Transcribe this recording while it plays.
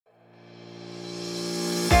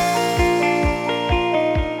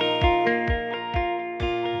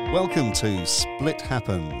Welcome to Split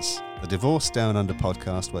Happens, the Divorce Down Under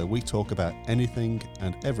podcast where we talk about anything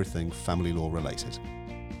and everything family law related.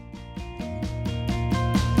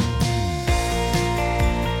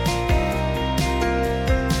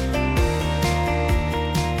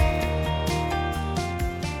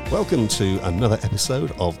 Welcome to another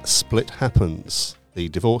episode of Split Happens, the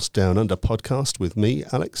Divorce Down Under podcast with me,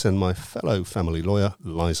 Alex, and my fellow family lawyer,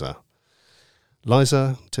 Liza.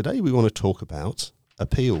 Liza, today we want to talk about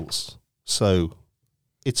appeals. So,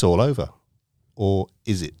 it's all over. Or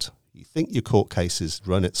is it? You think your court case has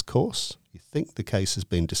run its course? You think the case has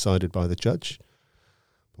been decided by the judge?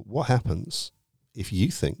 But what happens if you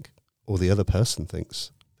think, or the other person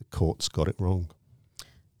thinks, the court's got it wrong?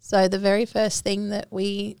 So the very first thing that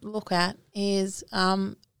we look at is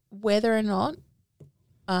whether or not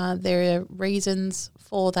there are reasons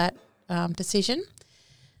for that decision,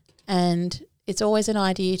 and it's always an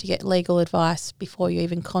idea to get legal advice before you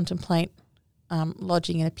even contemplate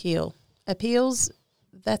lodging an appeal. Appeals,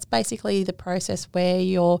 that's basically the process where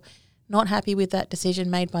you're not happy with that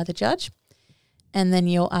decision made by the judge, and then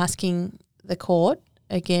you're asking the court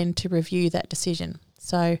again to review that decision.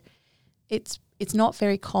 So it's not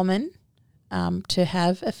very common to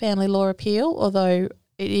have a family law appeal, although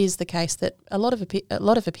it is the case that a lot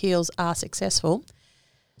of appeals are successful.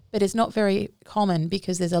 But it's not very common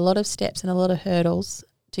because there's a lot of steps and a lot of hurdles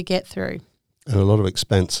to get through. And a lot of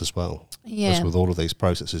expense as well, Yeah, as with all of these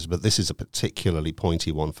processes. But this is a particularly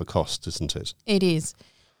pointy one for cost, isn't it? it is.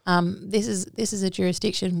 This is a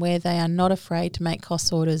jurisdiction where they are not afraid to make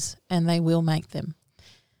cost orders, and they will make them.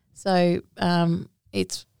 So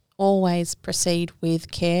it's always proceed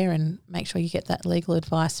with care and make sure you get that legal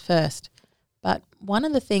advice first. But one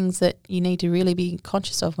of the things that you need to really be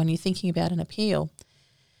conscious of when you're thinking about an appeal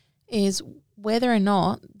is whether or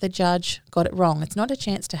not the judge got it wrong. It's not a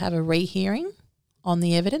chance to have a rehearing on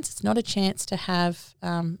the evidence. It's not a chance to have,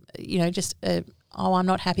 I'm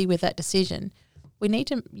not happy with that decision. You need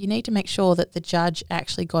to make sure that the judge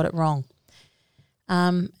actually got it wrong.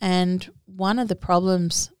 And one of the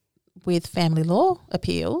problems with family law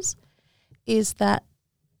appeals is that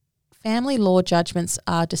family law judgments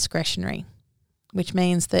are discretionary, which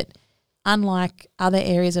means that unlike other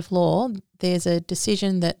areas of law, there's a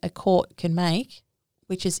decision that a court can make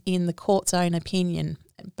which is in the court's own opinion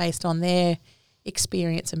based on their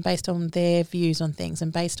experience and based on their views on things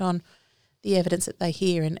and based on the evidence that they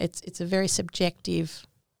hear. And it's a very subjective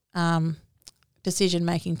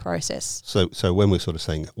decision-making process. So when we're sort of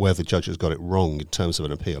saying where the judge has got it wrong in terms of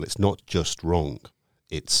an appeal, it's not just wrong.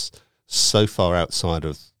 It's so far outside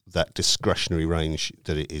of that discretionary range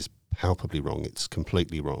that it is palpably wrong. It's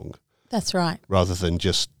completely wrong. That's right. Rather than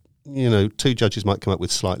just, two judges might come up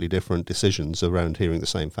with slightly different decisions around hearing the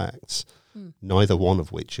same facts, neither one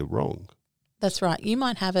of which are wrong. That's right. You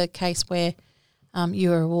might have a case where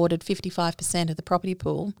you are awarded 55% of the property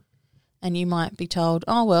pool, and you might be told,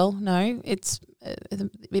 oh, well, no, it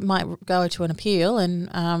might go to an appeal, and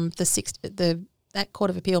that court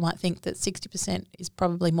of appeal might think that 60% is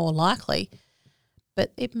probably more likely,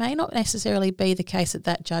 but it may not necessarily be the case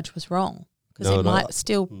that judge was wrong, because it might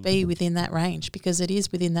still be within that range because it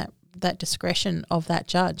is within that discretion of that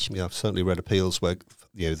judge. Yeah, I've certainly read appeals where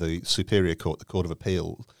the Superior Court, the Court of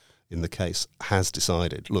Appeal in the case, has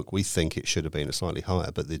decided, look, we think it should have been a slightly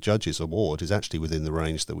higher, but the judge's award is actually within the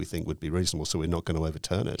range that we think would be reasonable, so we're not going to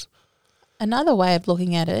overturn it. Another way of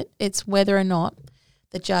looking at it, it's whether or not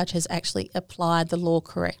the judge has actually applied the law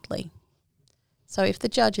correctly. So if the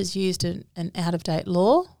judge has used an out-of-date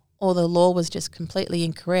law, or the law was just completely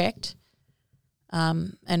incorrect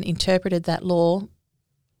and interpreted that law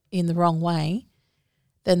in the wrong way,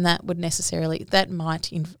 then that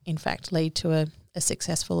might in fact lead to a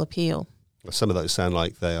successful appeal. Some of those sound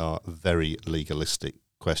like they are very legalistic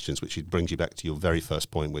questions, which brings you back to your very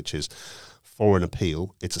first point, which is for an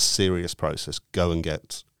appeal, it's a serious process. Go and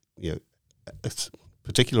get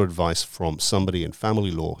particular advice from somebody in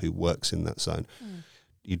family law who works in that zone.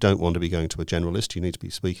 You don't want to be going to a generalist. You need to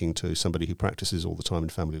be speaking to somebody who practices all the time in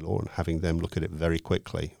family law and having them look at it very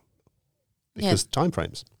quickly because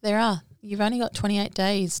timeframes. There are. You've only got 28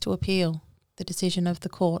 days to appeal the decision of the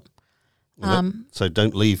court. So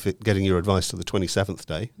don't leave it getting your advice to the 27th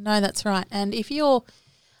day. No, that's right. And if you're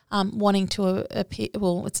wanting to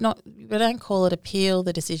appeal, we don't call it appeal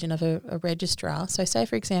the decision of a registrar. So say,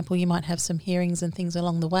 for example, you might have some hearings and things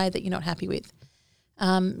along the way that you're not happy with.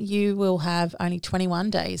 You will have only 21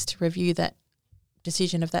 days to review that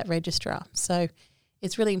decision of that registrar. So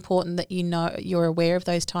it's really important that you're aware of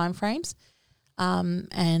those timeframes.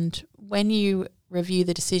 And when you review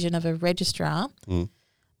the decision of a registrar,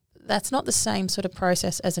 that's not the same sort of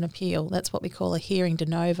process as an appeal. That's what we call a hearing de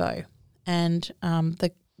novo. And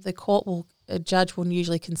the court will, a judge will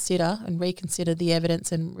usually consider and reconsider the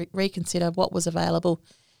evidence and reconsider what was available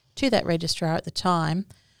to that registrar at the time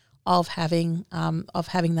of having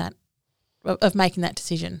making that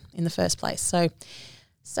decision in the first place. So,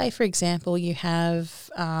 say for example, you have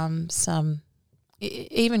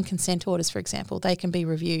even consent orders, for example, they can be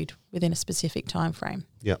reviewed within a specific time frame.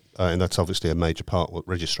 Yeah, and that's obviously a major part. What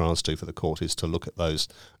registrars do for the court is to look at those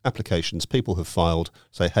applications people have filed,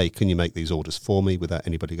 say, hey, can you make these orders for me without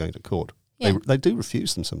anybody going to court? Yeah. They do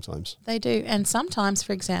refuse them sometimes. They do. And sometimes,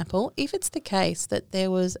 for example, if it's the case that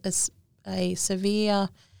there was a severe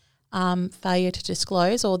failure to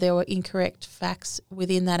disclose or there were incorrect facts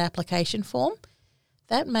within that application form,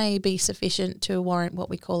 that may be sufficient to warrant what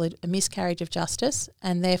we call a miscarriage of justice,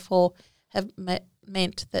 and therefore have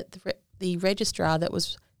meant that the registrar that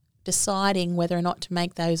was deciding whether or not to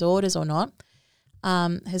make those orders or not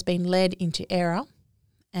has been led into error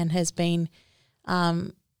and has been,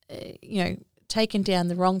 taken down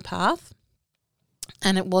the wrong path,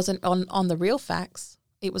 and it wasn't on the real facts.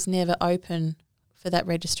 It was never open for that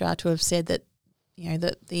registrar to have said that,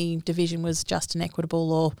 that the division was just and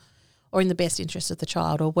equitable or in the best interest of the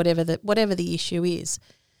child, or whatever the issue is.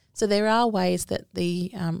 So there are ways that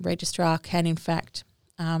the registrar can, in fact,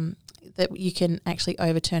 that you can actually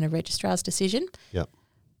overturn a registrar's decision. Yep.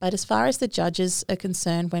 But as far as the judges are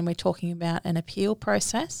concerned, when we're talking about an appeal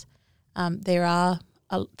process,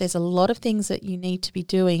 there's a lot of things that you need to be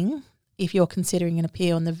doing if you're considering an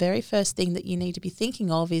appeal. And the very first thing that you need to be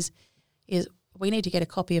thinking of is we need to get a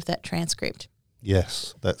copy of that transcript.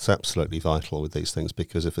 Yes, that's absolutely vital with these things,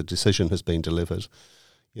 because if a decision has been delivered,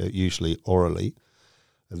 usually orally,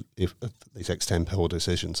 if these extempore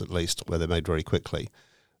decisions at least, where they're made very quickly,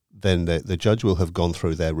 then the judge will have gone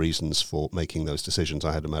through their reasons for making those decisions.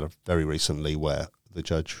 I had a matter very recently where the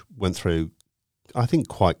judge went through, I think,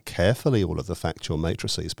 quite carefully all of the factual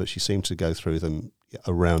matrices, but she seemed to go through them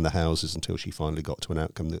around the houses until she finally got to an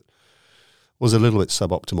outcome that was a little bit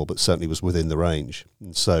suboptimal, but certainly was within the range.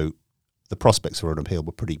 And so the prospects for an appeal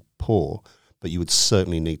were pretty poor, but you would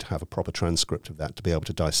certainly need to have a proper transcript of that to be able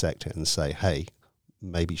to dissect it and say, hey,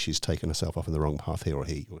 maybe she's taken herself off in the wrong path here, or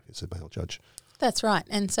he, or if it's a male judge. That's right.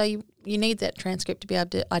 And so you need that transcript to be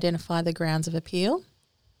able to identify the grounds of appeal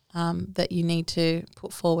that you need to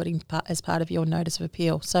put forward as part of your notice of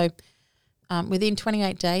appeal. So within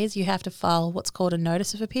 28 days, you have to file what's called a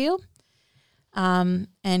notice of appeal, and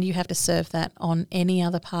you have to serve that on any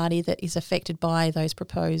other party that is affected by those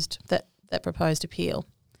proposed appeal.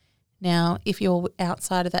 Now, if you're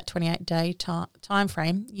outside of that 28-day time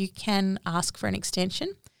frame, you can ask for an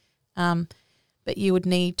extension, but you would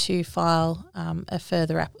need to file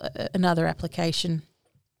another application.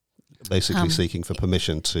 Basically seeking for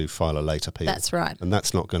permission to file a late appeal. That's right. And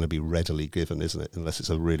that's not going to be readily given, isn't it, unless it's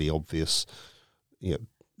a really obvious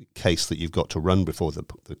case that you've got to run before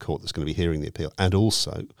the court that's going to be hearing the appeal, and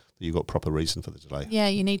also that you've got proper reason for the delay. Yeah,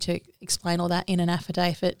 you need to explain all that in an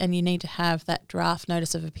affidavit, and you need to have that draft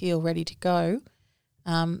notice of appeal ready to go.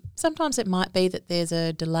 Sometimes it might be that there's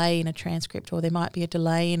a delay in a transcript, or there might be a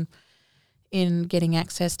delay in getting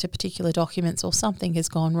access to particular documents, or something has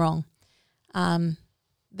gone wrong.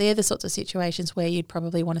 They're the sorts of situations where you'd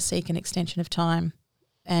probably want to seek an extension of time,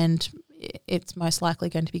 and it's most likely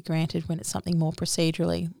going to be granted when it's something more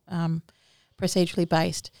procedurally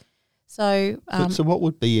based. So what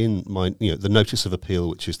would be in the notice of appeal,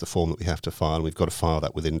 which is the form that we have to file, and we've got to file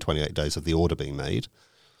that within 28 days of the order being made.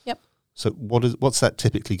 Yep. So what's that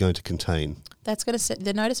typically going to contain? That's going to set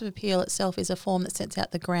the notice of appeal itself is a form that sets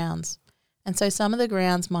out the grounds, and so some of the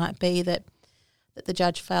grounds might be that the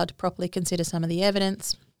judge failed to properly consider some of the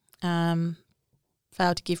evidence, failed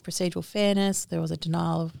to give procedural fairness, there was a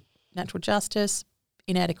denial of natural justice,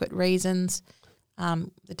 inadequate reasons,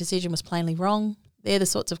 the decision was plainly wrong. They're the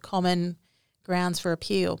sorts of common grounds for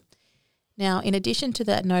appeal. Now, in addition to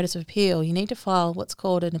that notice of appeal, you need to file what's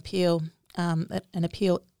called an appeal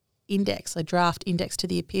index, a draft index to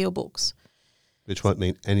the appeal books. Which won't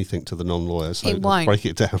mean anything to the non-lawyer, so it won't. Break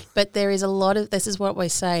it down. But there is a lot of, this is what we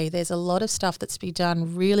say, there's a lot of stuff that's to be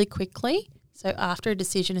done really quickly. So after a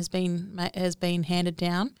decision has been handed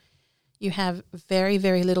down, you have very,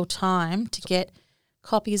 very little time to get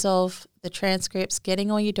copies of the transcripts, getting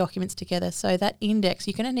all your documents together. So that index,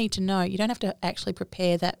 you're going to need to know. You don't have to actually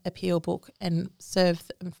prepare that appeal book and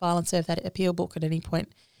file and serve that appeal book at any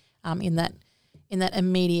point in that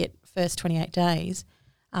immediate first 28 days.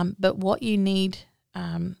 But what you need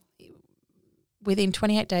within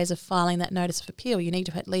 28 days of filing that notice of appeal, you need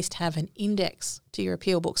to at least have an index to your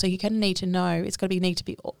appeal book. So you're going to need to know, it's going to need to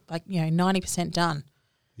be 90% done.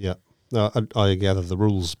 Yeah. No, I gather the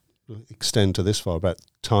rules extend to this far about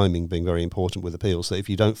timing being very important with appeals. So if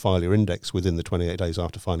you don't file your index within the 28 days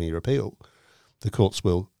after filing your appeal, the courts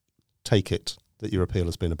will take it that your appeal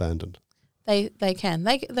has been abandoned. They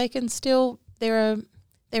can still, there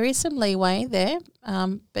is some leeway there,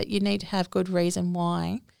 but you need to have good reason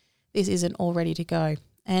why this isn't all ready to go.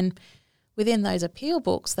 And within those appeal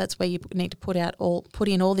books, that's where you need to put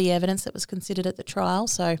in all the evidence that was considered at the trial.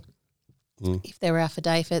 So if there were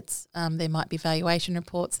affidavits, there might be valuation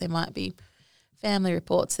reports, there might be family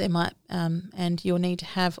reports, and you'll need to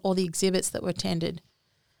have all the exhibits that were tendered.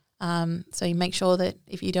 So you make sure that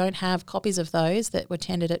if you don't have copies of those that were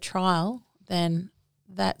tendered at trial, then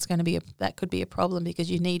that could be a problem, because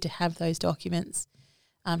you need to have those documents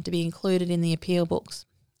to be included in the appeal books.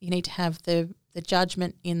 You need to have the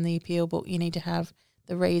judgment in the appeal book. You need to have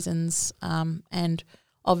the reasons and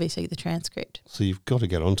obviously the transcript. So you've got to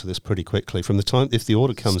get onto this pretty quickly. From the time, if the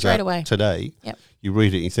order comes Straight out away. today, Yep. you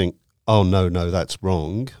read it and you think, oh, no, that's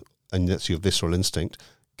wrong, and that's your visceral instinct,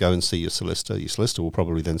 go and see your solicitor. Your solicitor will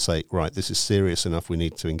probably then say, right, this is serious enough, we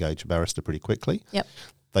need to engage a barrister pretty quickly. Yep.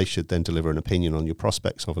 They should then deliver an opinion on your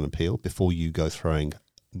prospects of an appeal before you go throwing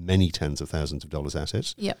many tens of thousands of dollars at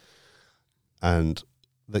it. Yep. And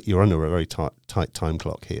that you're under a very tight time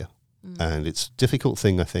clock here. And it's a difficult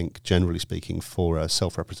thing, I think, generally speaking, for a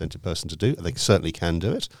self-represented person to do. They certainly can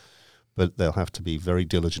do it, but they'll have to be very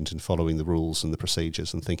diligent in following the rules and the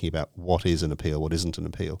procedures and thinking about what is an appeal, what isn't an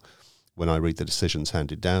appeal. When I read the decisions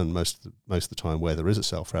handed down, most of the time where there is a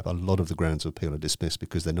self-rep, a lot of the grounds of appeal are dismissed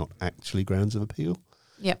because they're not actually grounds of appeal.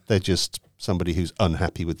 Yep. They're just somebody who's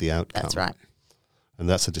unhappy with the outcome. That's right. And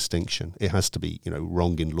that's a distinction. It has to be,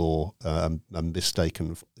 wrong in law, a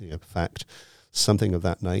mistaken fact, something of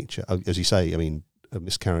that nature. As you say, a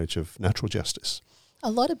miscarriage of natural justice. A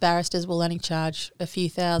lot of barristers will only charge a few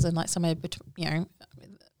thousand, like somewhere between,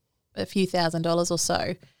 a few $1,000s or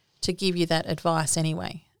so, to give you that advice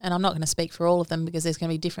anyway. And I'm not going to speak for all of them, because there's going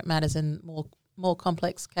to be different matters, and more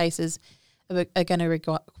complex cases are going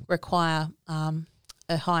to require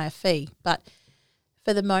a higher fee. But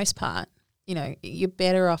for the most part, you're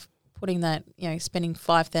better off putting that, spending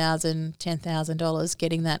 $5,000, $10,000,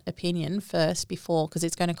 getting that opinion first before, because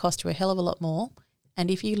it's going to cost you a hell of a lot more. And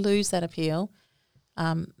if you lose that appeal,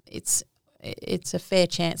 it's a fair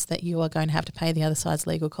chance that you are going to have to pay the other side's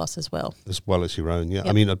legal costs as well. As well as your own,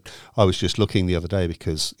 yeah. Yep. I was just looking the other day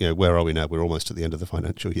because, where are we now? We're almost at the end of the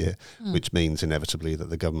financial year, which means inevitably that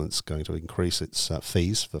the government's going to increase its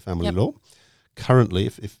fees for family law. Currently,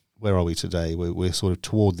 if where are we today? We're sort of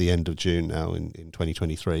toward the end of June now in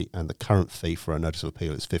 2023, and the current fee for a notice of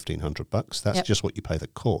appeal is $1,500. That's just what you pay the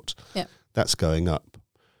court. Yep. That's going up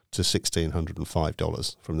to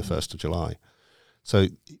 $1,605 from the 1st of July. So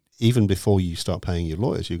even before you start paying your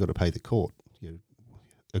lawyers, you've got to pay the court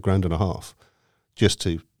 $1,500 just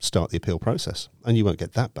to start the appeal process, and you won't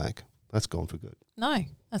get that back. That's gone for good. No,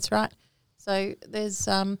 that's right. So there's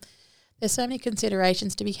so many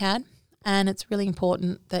considerations to be had, and it's really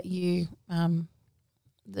important that you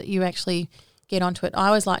actually get onto it. I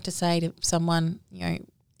always like to say to someone,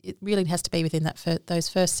 it really has to be within those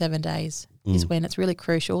first 7 days is when it's really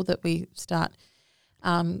crucial that we start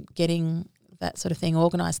getting that sort of thing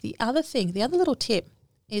organised. The other little tip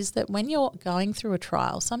is that when you're going through a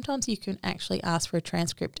trial, sometimes you can actually ask for a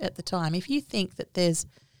transcript at the time. If you think that there's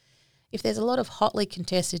a lot of hotly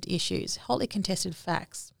contested issues, hotly contested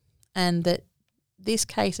facts, and that this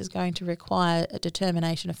case is going to require a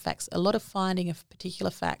determination of facts, a lot of finding of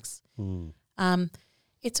particular facts,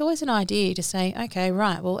 it's always an idea to say, okay,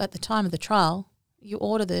 right, well, at the time of the trial, you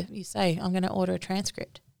say, I'm going to order a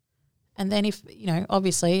transcript. And then if,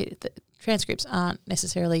 obviously the transcripts aren't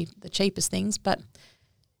necessarily the cheapest things, but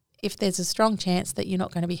if there's a strong chance that you're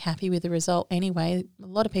not going to be happy with the result anyway, a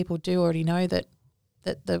lot of people do already know that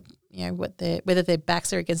whether their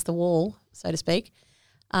backs are against the wall, so to speak,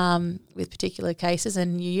 with particular cases,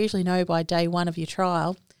 and you usually know by day one of your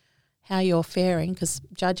trial how you're faring, because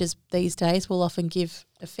judges these days will often give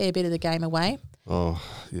a fair bit of the game away. Oh,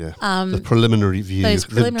 yeah. The preliminary view,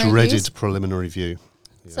 the dreaded preliminary view.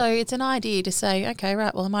 Yeah. So it's an idea to say, okay,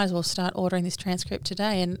 right, well, I might as well start ordering this transcript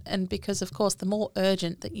today. And because, of course, the more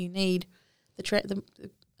urgent that you need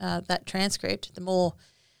that transcript, the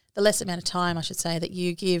less amount of time, I should say, that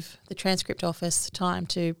you give the transcript office time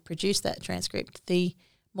to produce that transcript, the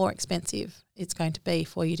more expensive it's going to be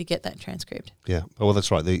for you to get that transcript. Yeah, well,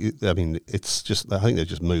 that's right. It's just, I think they've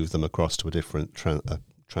just moved them across to a different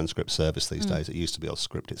transcript service these days. It used to be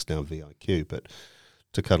Auscript, it's now VIQ. But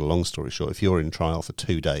to cut a long story short, if you're in trial for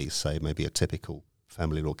 2 days, say maybe a typical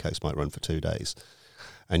family law case might run for 2 days,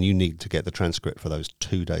 and you need to get the transcript for those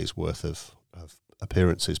 2 days worth of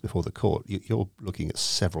appearances before the court, you're looking at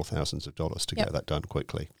several thousands of dollars to get that done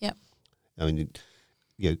quickly. Yep. I mean,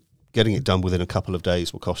 getting it done within a couple of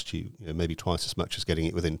days will cost you, maybe twice as much as getting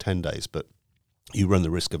it within 10 days, but you run the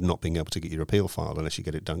risk of not being able to get your appeal filed unless you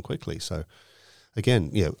get it done quickly. So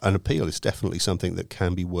again, an appeal is definitely something that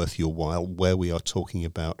can be worth your while, where we are talking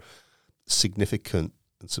about significant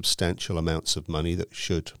and substantial amounts of money that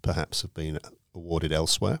should perhaps have been awarded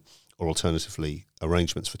elsewhere, or alternatively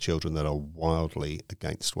arrangements for children that are wildly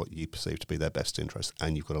against what you perceive to be their best interest,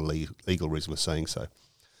 and you've got a legal reason for saying so.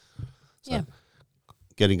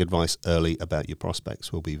 Getting advice early about your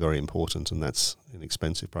prospects will be very important, and that's an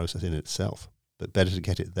expensive process in itself. But better to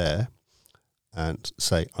get it there and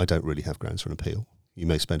say, I don't really have grounds for an appeal. You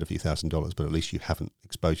may spend a few $1,000s, but at least you haven't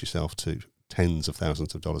exposed yourself to tens of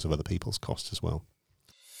thousands of dollars of other people's costs as well.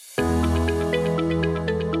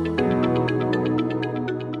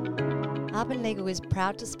 Arbon Legal is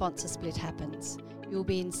proud to sponsor Split Happens. You will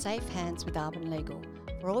be in safe hands with Arbon Legal.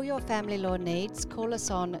 For all your family law needs, call us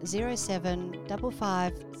on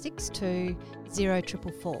 0755 62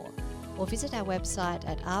 0444 or visit our website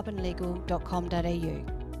at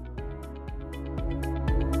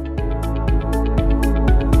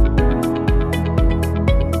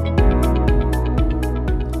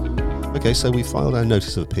Okay, so we filed our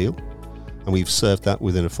notice of appeal, and we've served that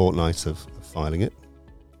within a fortnight of filing it.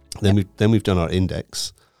 Then we've done our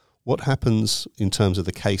index. What happens in terms of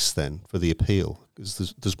the case then for the appeal?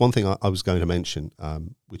 Because there's one thing I was going to mention,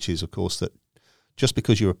 which is, of course, that just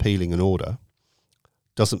because you're appealing an order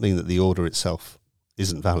doesn't mean that the order itself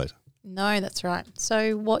isn't valid. No, that's right.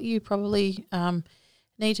 So what you probably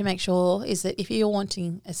need to make sure is that if you're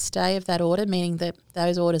wanting a stay of that order, meaning that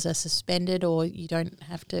those orders are suspended or you don't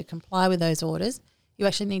have to comply with those orders, you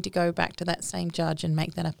actually need to go back to that same judge and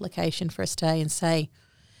make that application for a stay and say,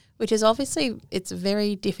 which is obviously, it's a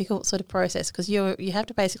very difficult sort of process because you have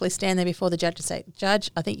to basically stand there before the judge and say,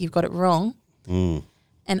 Judge, I think you've got it wrong and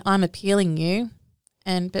I'm appealing you,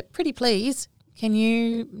 but pretty please, can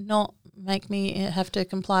you not make me have to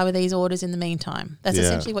comply with these orders in the meantime? That's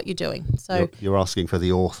essentially what you're doing. So you're asking for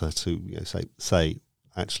the author to say,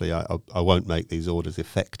 actually, I won't make these orders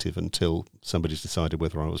effective until somebody's decided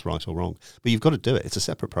whether I was right or wrong. But you've got to do it. It's a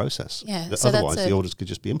separate process. Yeah. So otherwise, the orders could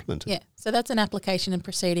just be implemented. Yeah. So that's an application and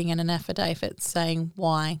proceeding and an affidavit saying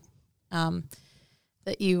why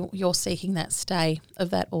that you're seeking that stay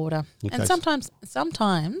of that order. Okay. And sometimes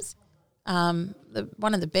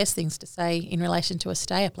one of the best things to say in relation to a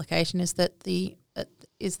stay application is that the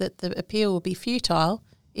appeal will be futile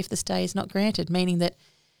if the stay is not granted, meaning that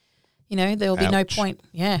there will be no point.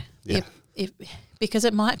 Yeah. If because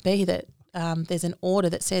it might be that there's an order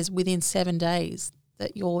that says within 7 days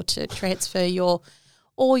that you're to transfer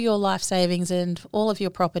all your life savings and all of your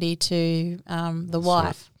property to the wife.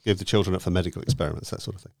 Right. Give the children up for medical experiments, that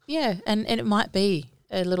sort of thing. Yeah, and it might be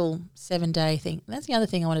a little 7-day thing. And that's the other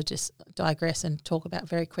thing I want to just digress and talk about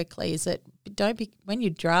very quickly is that when you're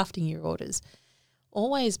drafting your orders,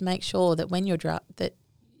 always make sure that when that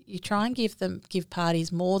you try and give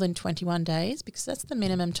parties more than 21 days because that's the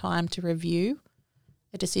minimum time to review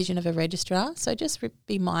a decision of a registrar. So just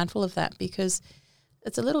be mindful of that because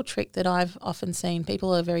it's a little trick that I've often seen.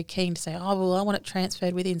 People are very keen to say, oh, well, I want it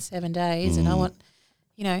transferred within 7 days and I want,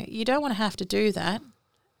 you don't want to have to do that.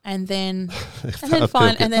 And then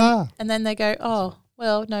they go, oh,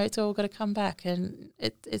 well, no, it's all got to come back and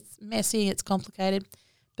it's messy, it's complicated.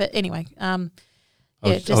 But anyway, I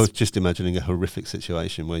was just imagining a horrific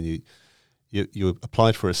situation when you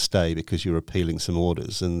applied for a stay because you're appealing some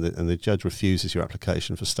orders and the judge refuses your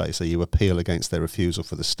application for stay, so you appeal against their refusal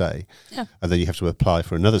for the stay, and then you have to apply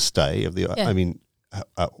for another stay of the. Yeah. I mean,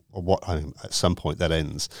 at some point that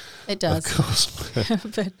ends. It does, of course.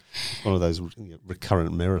 But one of those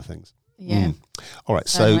recurrent mirror things. Yeah. All right,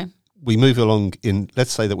 so. Anyway. We move along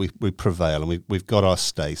let's say that we prevail and we've got our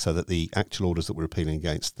stay so that the actual orders that we're appealing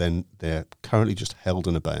against, then they're currently just held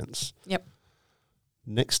in abeyance. Yep.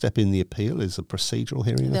 Next step in the appeal is a procedural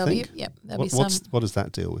hearing, I think. What does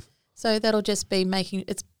that deal with? So that'll just be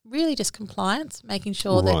it's really just compliance, making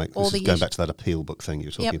sure that all going back to that appeal book thing you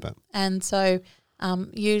were talking about. And so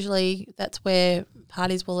usually that's where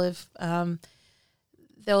parties will have,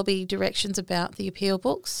 there'll be directions about the appeal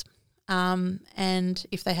books. And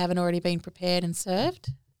if they haven't already been prepared and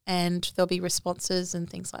served, and there'll be responses and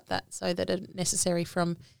things like that, so that are necessary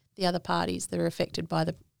from the other parties that are affected by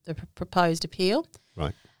the proposed appeal.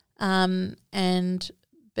 Right.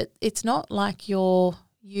 But it's not like your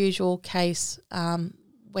usual case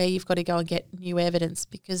where you've got to go and get new evidence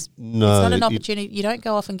because it's not an opportunity. You don't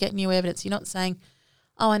go off and get new evidence. You're not saying,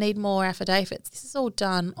 I need more affidavits. This is all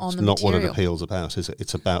done on the not material. what an appeal's about, is it?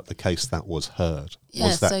 It's about the case that was heard. Yeah,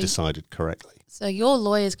 was that so decided correctly? So your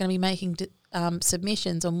lawyer is going to be making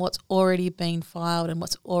submissions on what's already been filed and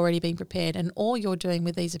what's already been prepared, and all you're doing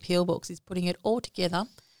with these appeal books is putting it all together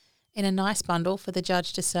in a nice bundle for the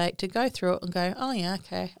judge to go through it and go, oh yeah,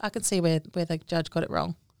 okay, I can see where the judge got it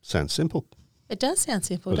wrong. Sounds simple. It does sound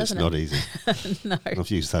simple, But doesn't it's not it? easy. No. I've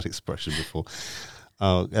used that expression before.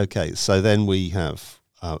 Okay, so then we have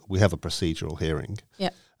a procedural hearing.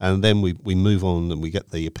 Yep. And then we move on and we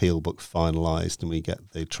get the appeal book finalised and we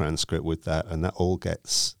get the transcript with that, and that all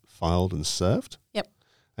gets filed and served. Yep.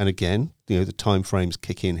 And again, the time frames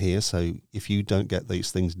kick in here. So if you don't get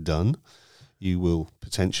these things done, you will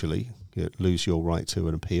potentially lose your right to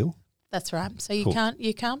an appeal. That's right. So you Cool.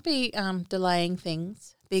 can't be delaying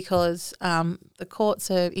things because the courts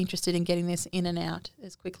are interested in getting this in and out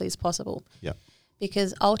as quickly as possible. Yeah.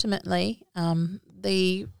 Because ultimately,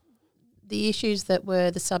 the issues that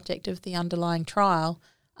were the subject of the underlying trial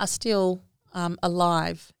are still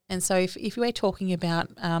alive. And so if we're talking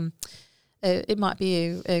about, it might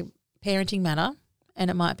be a parenting matter, and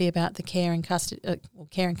it might be about the care and custody, or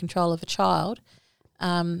care and control of a child.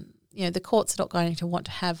 The court's not going to want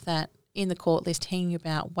to have that in the court list hanging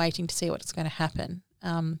about, waiting to see what's going to happen.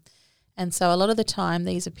 And so a lot of the time,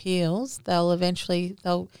 these appeals, the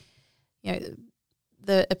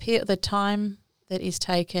time that is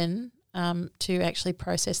taken to actually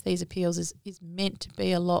process these appeals is meant to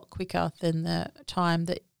be a lot quicker than the time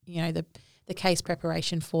that the case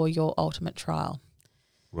preparation for your ultimate trial.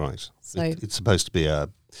 Right. So it's supposed to be an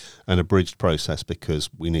abridged process because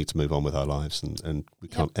we need to move on with our lives and we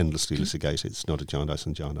can't endlessly litigate. It's not a Jarndyce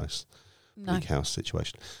and Jarndyce Bleak House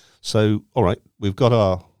situation. So, all right, we've got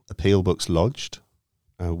our appeal books lodged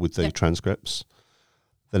with the transcripts.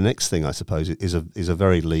 The next thing, I suppose, is a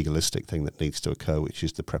very legalistic thing that needs to occur, which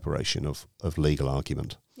is the preparation of legal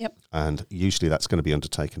argument. Yep. And usually that's going to be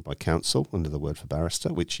undertaken by counsel under the word for barrister,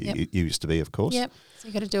 which you used to be, of course. Yep. So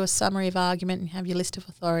you've got to do a summary of argument and have your list of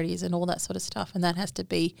authorities and all that sort of stuff, and that has to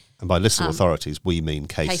be... And by list of authorities, we mean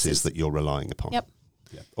cases that you're relying upon. Yep.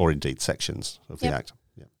 Yeah. Or indeed sections of the Act.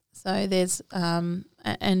 Yeah. So there's...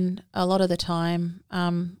 and a lot of the time,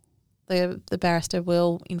 the barrister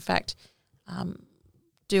will, in fact...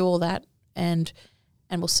 do all that and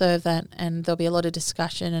will serve that, and there'll be a lot of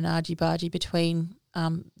discussion and argy-bargy between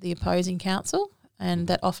the opposing counsel, and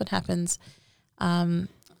that often happens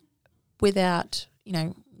without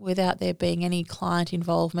there being any client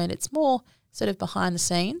involvement. It's more sort of behind the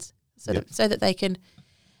scenes, so that they can,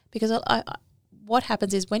 because what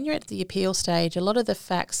happens is when you're at the appeal stage, a lot of the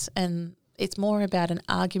facts, and it's more about an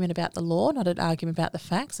argument about the law, not an argument about the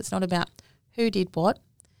facts. It's not about who did what.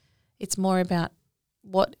 It's more about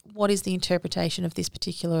what is the interpretation of this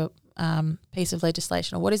particular piece of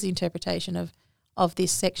legislation, or what is the interpretation of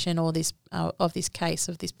this section or this of this case,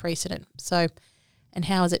 of this precedent. So, and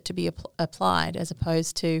how is it to be applied, as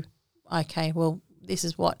opposed to, okay, well, this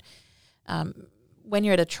is what, when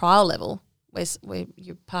you're at a trial level where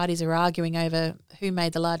your parties are arguing over who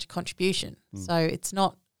made the larger contribution. So it's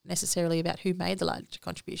not necessarily about who made the larger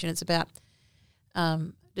contribution. It's about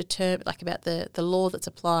about the law that's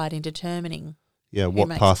applied in determining. Yeah, what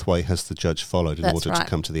pathway has the judge followed in order to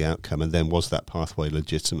come to the outcome, and then was that pathway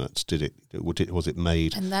legitimate? Was it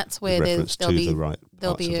made? And that's where with reference to the right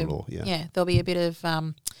parts of the law. Yeah, there'll be a bit of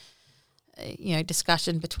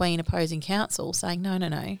discussion between opposing counsel saying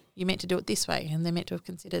no, you meant to do it this way, and they're meant to have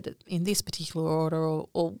considered it in this particular order,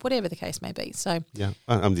 or whatever the case may be. So yeah,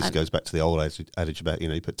 this goes back to the old adage about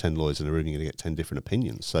you put 10 lawyers in a room, you're going to get 10 different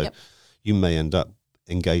opinions. So you may end up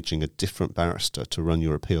engaging a different barrister to run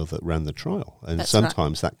your appeal that ran the trial, and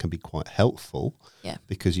sometimes that can be quite helpful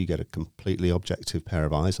because you get a completely objective pair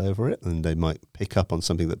of eyes over it, and they might pick up on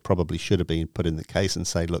something that probably should have been put in the case and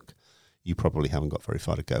say, look, you probably haven't got very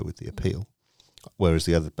far to go with the appeal, whereas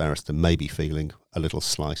the other barrister may be feeling a little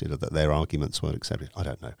slighted that their arguments weren't accepted. I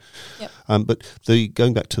don't know. But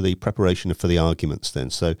going back to the preparation for the arguments then,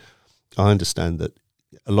 so I understand that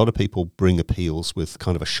a lot of people bring appeals with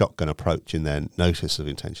kind of a shotgun approach in their notice of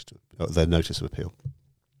appeal.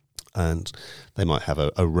 And they might have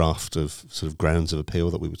a raft of sort of grounds of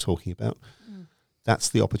appeal that we were talking about. That's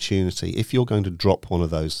the opportunity. If you're going to drop one of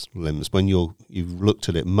those limbs, when you've looked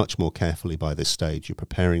at it much more carefully by this stage, you're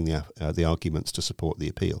preparing the arguments to support the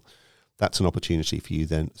appeal. That's an opportunity for you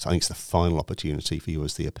then. So I think it's the final opportunity for you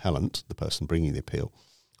as the appellant, the person bringing the appeal,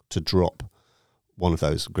 to drop one of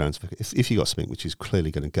those grounds. If you got something which is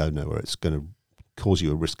clearly going to go nowhere, it's going to cause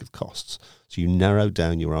you a risk of costs. So you narrow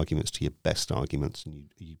down your arguments to your best arguments, and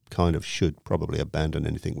you kind of should probably abandon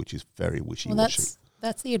anything which is very wishy-washy. Well,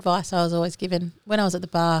 That's the advice I was always given when I was at the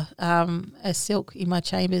bar. A silk in my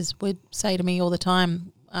chambers would say to me all the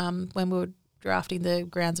time when we were drafting the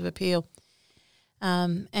grounds of appeal,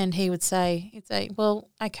 and he'd say, well,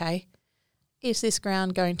 okay, is this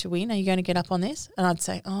ground going to win? Are you going to get up on this? And I'd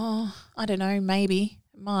say, oh, I don't know, maybe,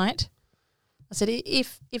 might. I said,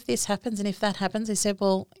 if this happens and if that happens, he said,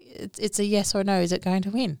 well, it's a yes or no. Is it going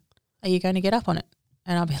to win? Are you going to get up on it?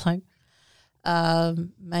 And I'll be like,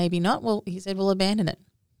 maybe not. Well, he said, we'll abandon it.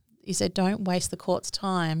 He said, don't waste the court's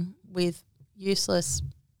time with useless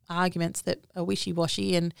arguments that are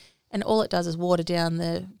wishy-washy and all it does is water down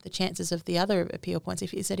the chances of the other appeal points.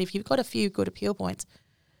 He said, if you've got a few good appeal points,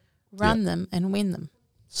 run them and win them.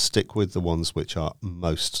 Stick with the ones which are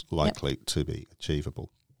most likely to be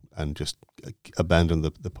achievable and just abandon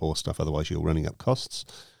the poor stuff. Otherwise you're running up costs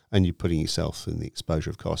and you're putting yourself in the exposure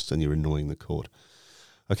of costs and you're annoying the court.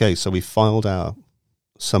 Okay, so we filed our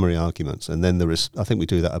summary arguments, and then I think we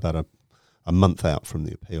do that about a month out from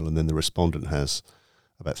the appeal, and then the respondent has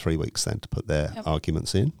about 3 weeks then to put their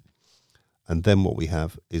arguments in. And then what we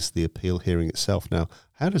have is the appeal hearing itself. Now,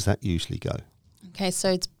 how does that usually go? Okay,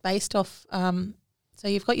 so it's based off, so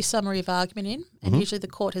you've got your summary of argument in, and usually the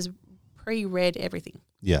court has pre-read everything.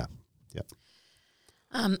 Yeah.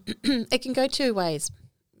 It can go two ways.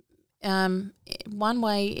 One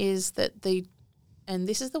way is that and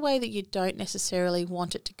this is the way that you don't necessarily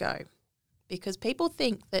want it to go, because people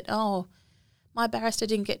think that, oh, my barrister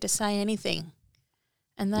didn't get to say anything,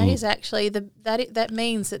 and that is actually that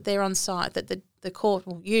means that they're on side. That the court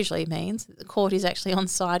usually means that the court is actually on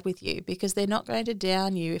side with you, because they're not going to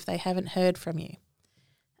down you if they haven't heard from you.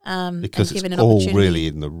 Because it's all really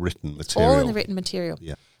in the written material. All in the written material.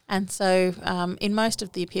 Yeah. And so in most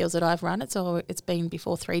of the appeals that I've run, it's been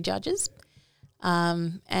before 3 judges.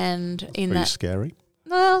 And in Pretty that, scary.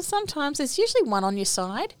 well, sometimes there's usually one on your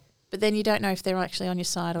side, but then you don't know if they're actually on your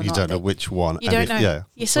side or not. You don't know which one. You don't know. Yeah,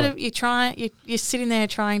 you're sitting there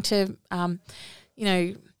trying to,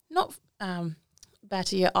 not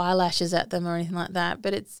batter your eyelashes at them or anything like that,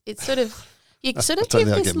 but it's sort of you sort of give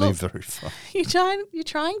this look. Very far. You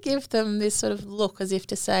try and give them this sort of look as if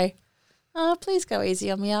to say, "Oh, please go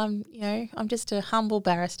easy on me. I'm just a humble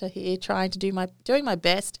barrister here, trying to doing my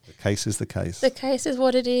best. The case is the case. The case is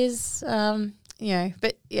what it is.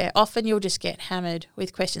 But yeah, often you'll just get hammered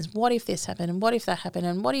with questions. What if this happened? And what if that happened?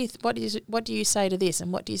 And what do you say to this?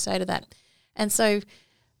 And what do you say to that? And so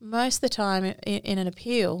most of the time in an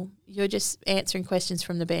appeal, you're just answering questions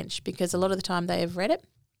from the bench, because a lot of the time they have read it.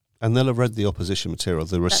 And they'll have read the opposition material,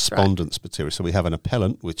 the respondent's material. So we have an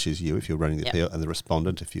appellant, which is you if you're running the appeal, and the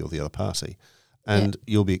respondent if you're the other party. And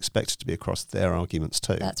you'll be expected to be across their arguments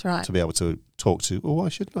too. That's right. To be able to talk to, well, why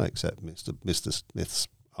shouldn't I accept Mr. Smith's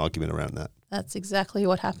argument around that? That's exactly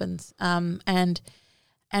what happens. And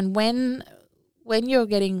when you're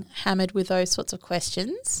getting hammered with those sorts of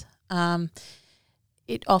questions,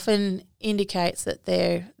 it often indicates that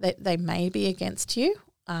they may be against you.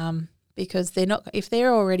 Because they're not. If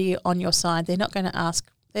they're already on your side, they're not going to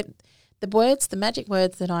ask. The magic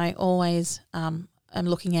words that I always am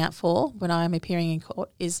looking out for when I'm appearing in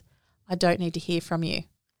court is, I don't need to hear from you,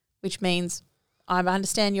 which means I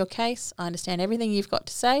understand your case. I understand everything you've got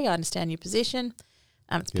to say. I understand your position.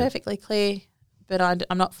 It's perfectly clear, but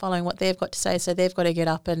I'm not following what they've got to say. So they've got to get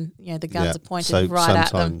up and the guns are pointed right at them.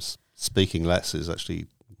 Sometimes speaking less is actually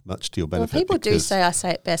much to your benefit. Well, people do say I say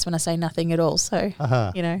it best when I say nothing at all. So,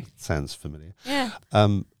 Sounds familiar. Yeah.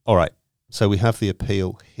 All right. So we have the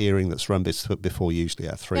appeal hearing that's run before usually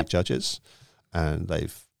our 3 judges, and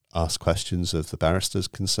they've asked questions of the barristers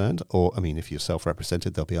concerned. Or, if you're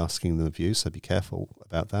self-represented, they'll be asking them views, so be careful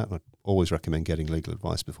about that. I always recommend getting legal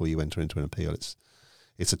advice before you enter into an appeal.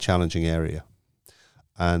 It's a challenging area.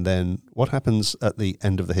 And then what happens at the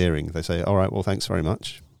end of the hearing? They say, all right, well, thanks very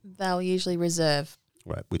much. They'll usually reserve.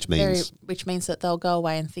 Right, which means that they'll go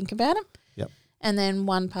away and think about it. Yep. And then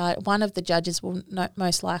one of the judges will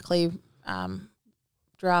most likely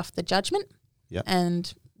draft the judgment. Yep.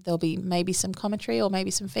 And there'll be maybe some commentary or maybe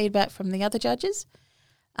some feedback from the other judges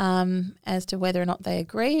as to whether or not they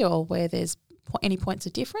agree or where there's any points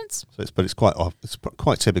of difference. So it's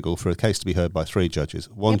quite typical for a case to be heard by 3 judges.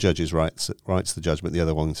 One judge writes the judgment. The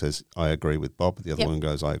other one says, I agree with Bob. The other one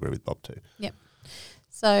goes, I agree with Bob too. Yep.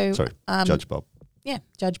 So Judge Bob. Yeah,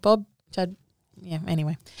 Judge Bob.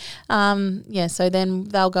 Anyway. So then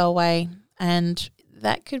they'll go away, and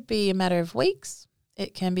that could be a matter of weeks.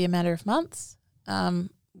 It can be a matter of months.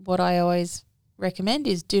 What I always recommend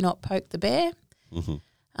is do not poke the bear.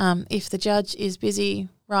 Mm-hmm. If the judge is busy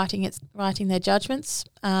writing their judgments,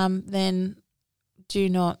 then do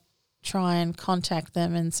not try and contact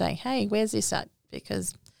them and say, hey, where's this at?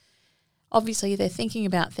 Because obviously they're thinking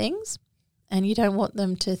about things, and you don't want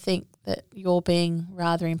them to think that you're being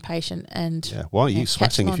rather impatient and why are you catch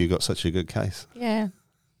sweating them if on. you've got such a good case? Yeah.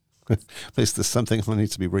 There's something I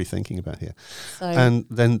need to be rethinking about here. So And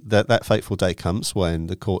then that fateful day comes when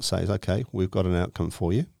the court says, okay, we've got an outcome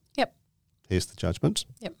for you. Yep. Here's the judgment.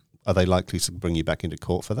 Yep. Are they likely to bring you back into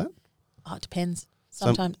court for that? it depends.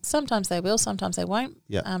 Sometimes they will, sometimes they won't.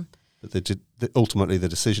 Yeah. But ultimately the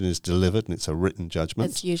decision is delivered and it's a written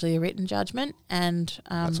judgment. It's usually a written judgment, and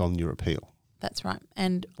That's on your appeal. that's right.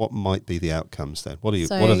 And What might be the outcomes then? What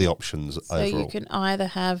are the options so overall? you can either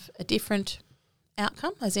have a different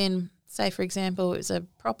outcome, as in, say, for example, it was a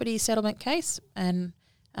property settlement case, and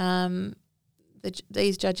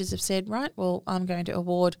these judges have said, right, well, I'm going to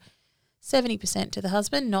award 70% to the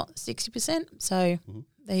husband, not 60%. So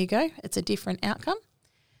there you go. It's a different outcome.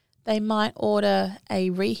 They might order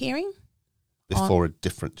a rehearing. Before a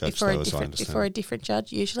different judge, though, as I understand. Before a different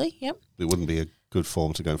judge, usually, yep. It wouldn't be a good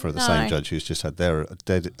form to go in front of the No. same judge who's just had their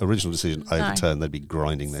original decision overturned. They'd be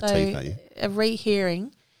grinding their teeth at you. A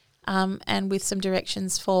rehearing, and with some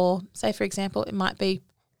directions for, say, for example, it might be,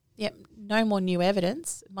 no more new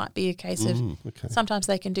evidence. It might be a case of sometimes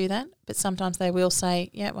they can do that, but sometimes they will say,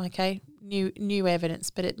 new evidence.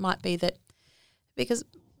 But it might be that, because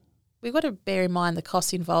we've got to bear in mind the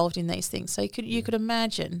costs involved in these things. So you could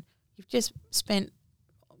imagine you've just spent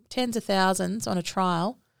tens of thousands on a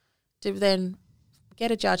trial to then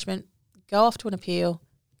get a judgment, go off to an appeal,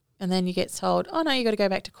 and then you get told, oh, no, you got to go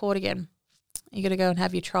back to court again. You got to go and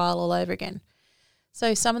have your trial all over again.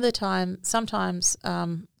 So sometimes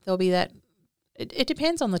there'll be that. It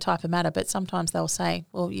depends on the type of matter, but sometimes they'll say,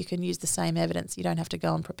 well, you can use the same evidence. You don't have to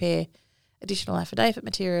go and prepare additional affidavit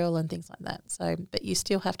material and things like that. So, but you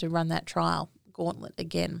still have to run that trial gauntlet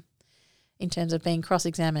again in terms of being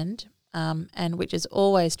cross-examined, and which is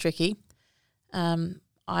always tricky.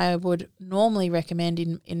 I would normally recommend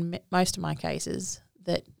in most of my cases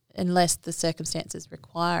that, unless the circumstances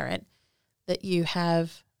require it, that you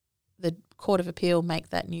have the Court of Appeal make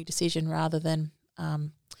that new decision rather than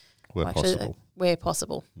where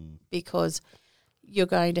possible, because you're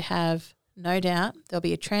going to have, no doubt, there'll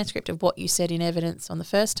be a transcript of what you said in evidence on the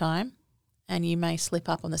first time, and you may slip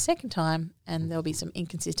up on the second time, and there'll be some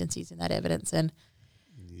inconsistencies in that evidence, and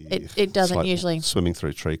it doesn't like usually swimming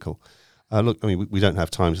through treacle. Look, I mean, we don't have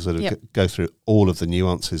time to sort of go through all of the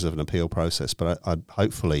nuances of an appeal process, but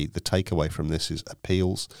hopefully the takeaway from this is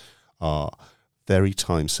appeals are very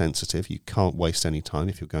time sensitive. You can't waste any time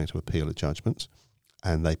if you're going to appeal a judgment,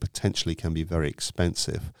 and they potentially can be very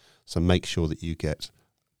expensive. So make sure that you get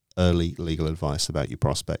early legal advice about your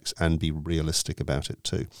prospects and be realistic about it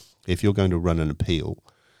too. If you're going to run an appeal,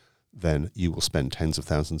 then you will spend tens of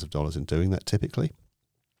thousands of dollars in doing that typically.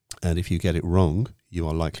 And if you get it wrong, you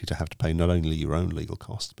are likely to have to pay not only your own legal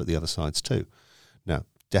costs, but the other side's too. Now,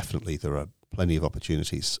 definitely there are plenty of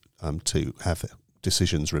opportunities to have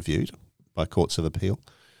decisions reviewed by courts of appeal,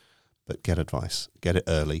 but get advice, get it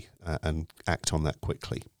early, and act on that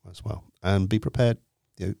quickly as well. And be prepared.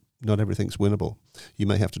 Not everything's winnable. You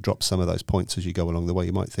may have to drop some of those points as you go along the way.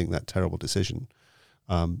 You might think that terrible decision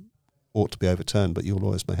ought to be overturned, but your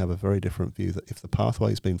lawyers may have a very different view that if the pathway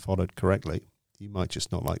has been followed correctly, you might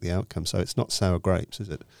just not like the outcome. So it's not sour grapes, is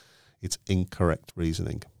it? It's incorrect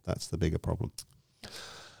reasoning. That's the bigger problem.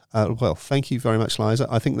 Well, thank you very much, Liza.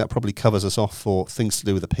 I think that probably covers us off for things to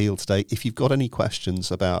do with appeal today. If you've got any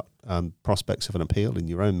questions about prospects of an appeal in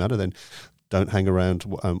your own matter, then don't hang around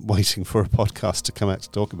waiting for a podcast to come out to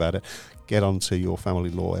talk about it. Get on to your family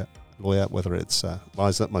lawyer, whether it's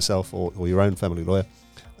Liza, myself, or your own family lawyer,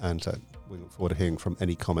 and we look forward to hearing from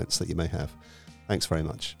any comments that you may have. Thanks very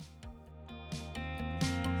much.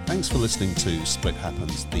 Thanks for listening to Split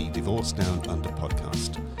Happens, the Divorce Down Under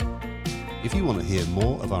podcast. If you want to hear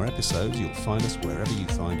more of our episodes, you'll find us wherever you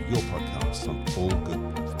find your podcasts on all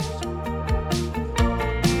good